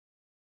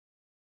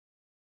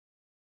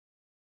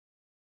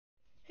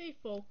Hey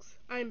folks,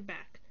 I'm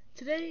back.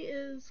 Today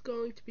is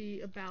going to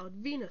be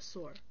about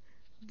Venusaur,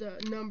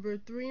 the number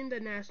 3 in the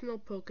National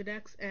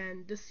Pokedex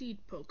and the seed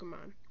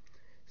Pokemon.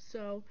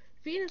 So,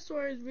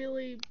 Venusaur is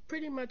really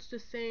pretty much the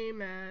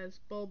same as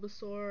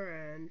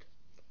Bulbasaur and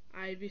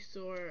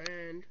Ivysaur,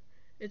 and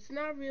it's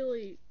not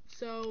really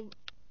so.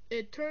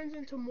 It turns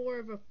into more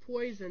of a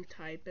poison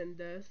type in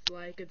this,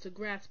 like it's a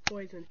grass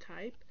poison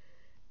type,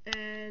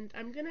 and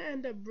I'm gonna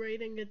end up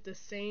rating it the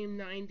same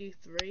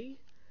 93,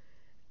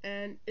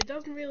 and it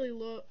doesn't really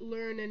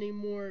learn any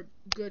more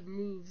good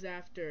moves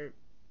after.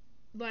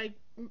 Like,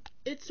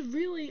 it's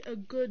really a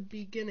good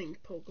beginning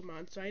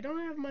Pokemon, so I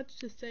don't have much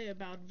to say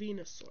about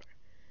Venusaur.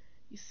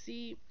 You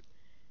see,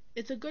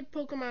 it's a good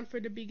Pokemon for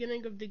the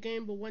beginning of the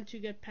game, but once you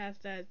get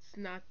past that,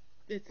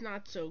 it's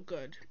not so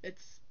good.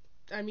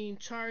 I mean,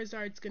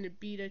 Charizard's gonna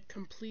beat it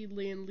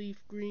completely in Leaf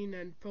Green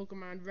and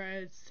Pokemon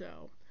Red,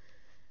 so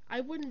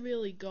I wouldn't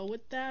really go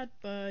with that,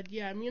 but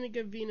yeah, I'm gonna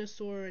give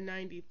Venusaur a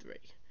 93.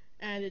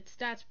 And its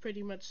stats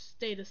pretty much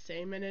stay the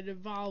same, and it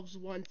evolves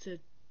once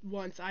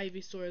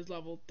Ivysaur is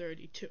level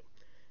 32.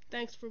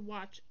 Thanks for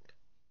watching.